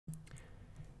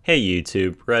Hey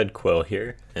YouTube, Red Quill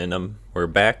here, and we're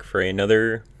back for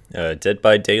another Dead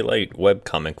by Daylight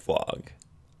webcomic vlog.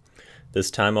 This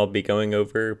time I'll be going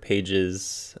over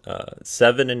pages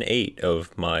 7 and 8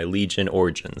 of my Legion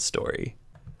origin story.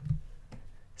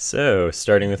 So,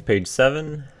 starting with page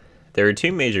 7, there are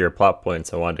two major plot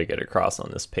points I wanted to get across on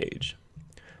this page.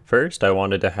 First, I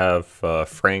wanted to have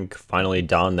Frank finally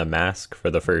don the mask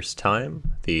for the first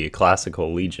time, the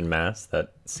classical Legion mask that's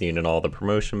seen in all the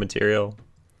promotion material.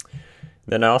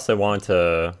 Then I also want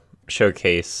to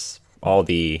showcase all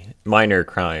the minor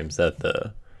crimes that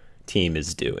the team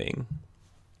is doing.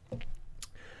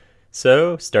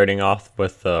 So, starting off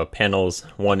with panels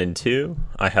 1 and 2,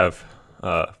 I have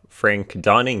Frank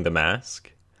donning the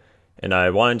mask, and I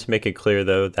wanted to make it clear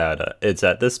though that it's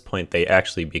at this point they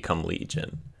actually become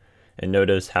Legion. And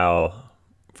notice how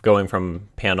going from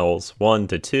panels 1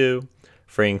 to 2,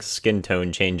 Frank's skin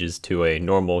tone changes to a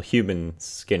normal human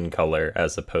skin color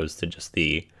as opposed to just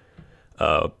the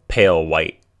pale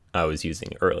white I was using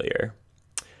earlier.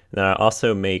 Then I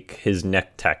also make his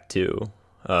neck tattoo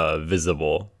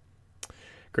visible.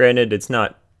 Granted, it's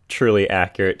not truly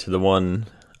accurate to the one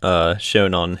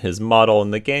shown on his model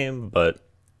in the game, but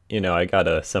you know, I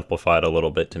gotta simplify it a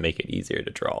little bit to make it easier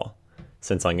to draw,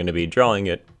 since I'm going to be drawing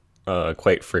it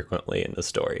quite frequently in the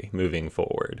story moving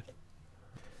forward.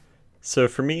 So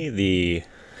for me,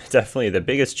 definitely the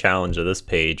biggest challenge of this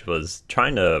page was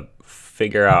trying to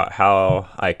figure out how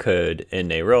I could,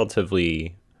 in a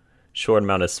relatively short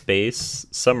amount of space,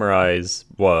 summarize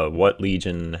what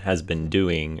Legion has been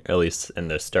doing, at least in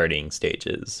the starting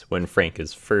stages, when Frank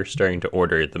is first starting to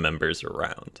order the members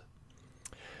around.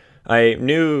 I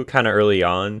knew kind of early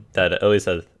on that, at least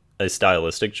as a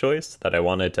stylistic choice, that I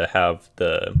wanted to have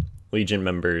the Legion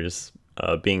members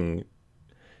being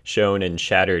shown in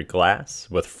shattered glass,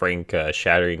 with Frank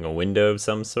shattering a window of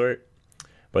some sort.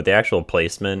 But the actual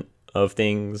placement of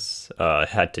things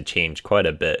had to change quite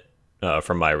a bit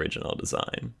from my original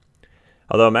design.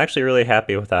 Although I'm actually really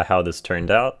happy with how this turned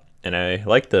out, and I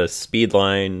like the speed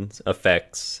lines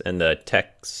effects and the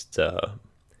text, the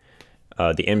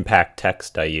impact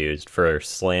text I used for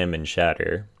slam and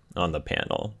shatter on the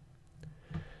panel.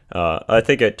 I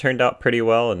think it turned out pretty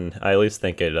well, and I at least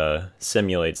think it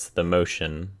simulates the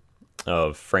motion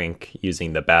of Frank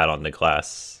using the bat on the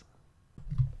glass.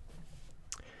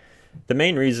 The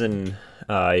main reason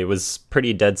I was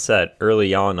pretty dead set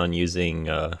early on using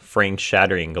Frank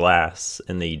shattering glass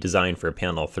in the design for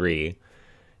panel 3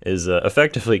 is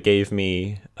effectively gave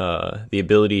me the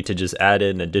ability to just add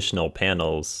in additional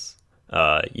panels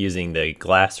using the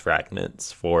glass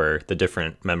fragments for the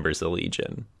different members of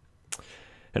Legion.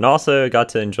 And also got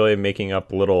to enjoy making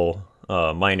up little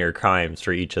minor crimes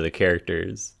for each of the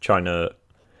characters, trying to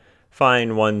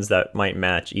find ones that might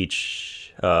match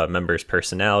each member's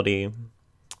personality.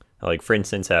 Like, for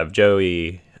instance, have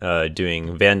Joey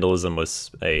doing vandalism with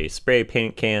a spray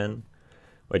paint can,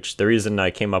 which the reason I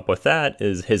came up with that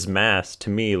is his mask, to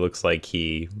me, looks like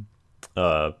he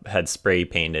had spray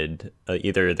painted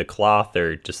either the cloth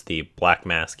or just the black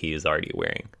mask he is already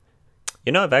wearing.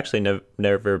 You know, I've actually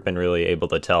never been really able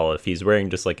to tell if he's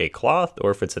wearing just like a cloth or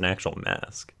if it's an actual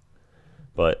mask.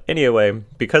 But anyway,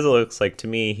 because it looks like to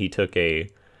me he took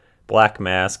a black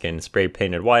mask and spray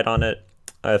painted white on it,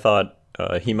 I thought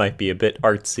he might be a bit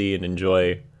artsy and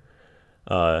enjoy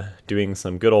doing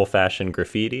some good old-fashioned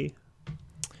graffiti.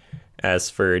 As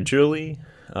for Julie,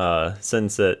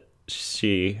 since the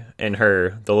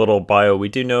little bio we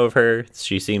do know of her,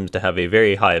 she seems to have a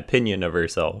very high opinion of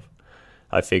herself.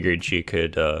 I figured she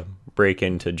could break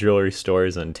into jewelry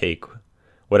stores and take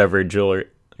whatever jewelry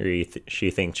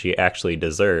she thinks she actually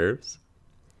deserves.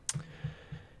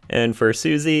 And for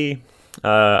Susie,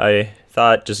 I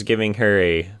thought just giving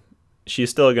her she's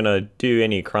still gonna do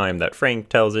any crime that Frank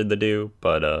tells her to do,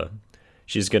 but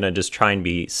she's gonna just try and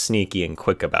be sneaky and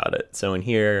quick about it. So in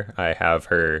here, I have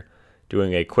her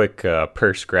doing a quick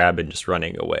purse grab and just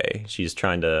running away. She's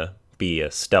trying to be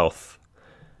a stealth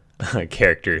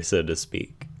character, so to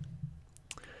speak.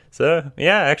 So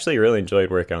yeah, I actually really enjoyed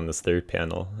working on this third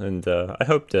panel, and I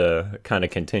hope to kind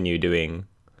of continue doing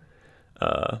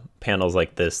panels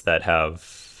like this that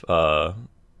have, I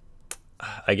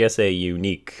guess, a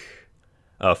unique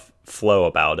flow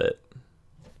about it.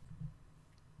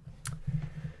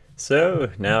 So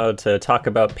now to talk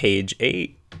about page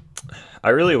 8. I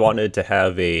really wanted to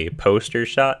have a poster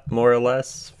shot, more or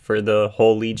less, for the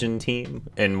whole Legion team,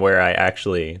 and where I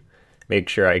actually make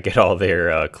sure I get all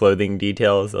their clothing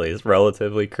details at least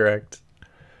relatively correct.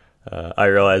 I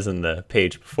realize in the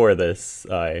page before this,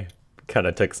 I kind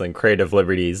of took some creative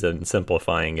liberties in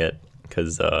simplifying it,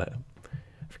 because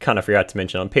kind of forgot to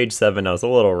mention, on page 7 I was a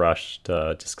little rushed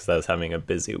just because I was having a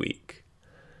busy week.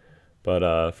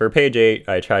 But for page 8,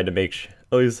 I tried to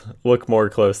always look more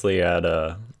closely at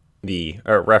the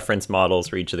reference models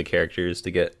for each of the characters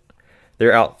to get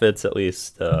their outfits at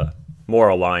least more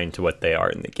aligned to what they are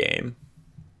in the game.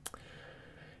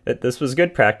 This was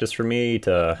good practice for me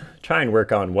to try and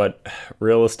work on what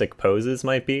realistic poses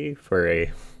might be for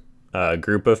a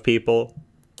group of people.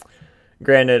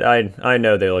 Granted, I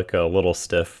know they look a little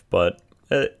stiff, but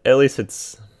at least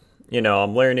it's,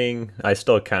 I'm learning. I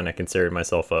still kind of consider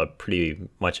myself pretty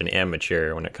much an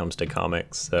amateur when it comes to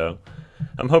comics, so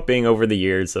I'm hoping over the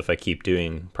years, if I keep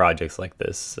doing projects like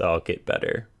this, I'll get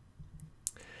better.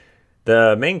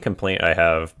 The main complaint I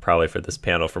have probably for this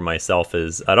panel for myself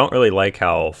is I don't really like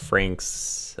how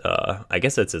Frank's, I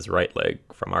guess it's his right leg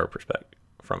from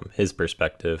his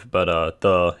perspective, but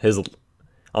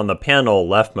on the panel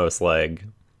leftmost leg,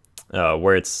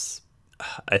 where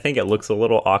I think it looks a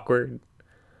little awkward,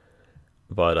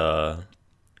 but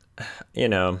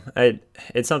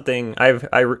it's something I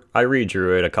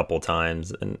redrew it a couple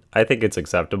times, and I think it's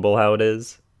acceptable how it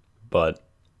is, but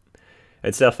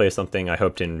it's definitely something I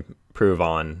hope to improve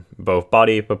on, both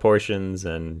body proportions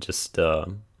and just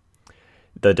the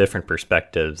different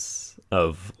perspectives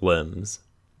of limbs.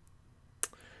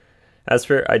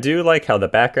 I do like how the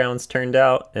backgrounds turned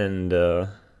out, and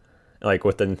like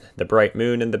with the bright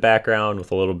moon in the background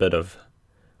with a little bit of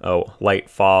light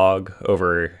fog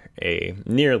over a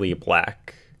nearly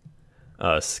black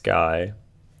sky.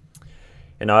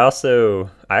 And I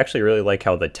actually really like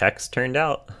how the text turned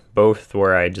out, both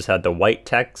where I just had the white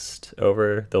text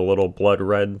over the little blood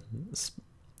red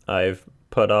I've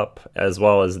put up, as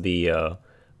well as the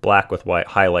black with white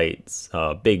highlights,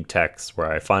 big text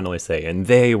where I finally say, "And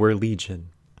they were legion."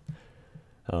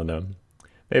 I don't know.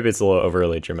 Maybe it's a little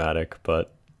overly dramatic,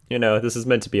 but this is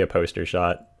meant to be a poster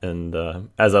shot, and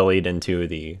as I lead into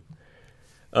the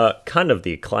kind of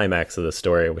the climax of the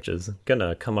story, which is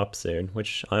gonna come up soon,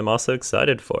 which I'm also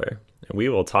excited for, and we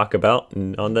will talk about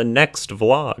on the next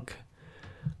vlog.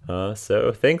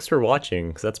 So thanks for watching,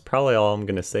 because that's probably all I'm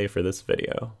gonna say for this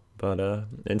video. But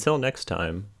until next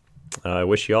time, I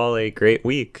wish you all a great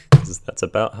week, because that's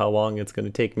about how long it's gonna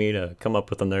take me to come up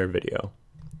with another video.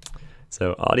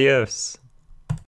 So adios.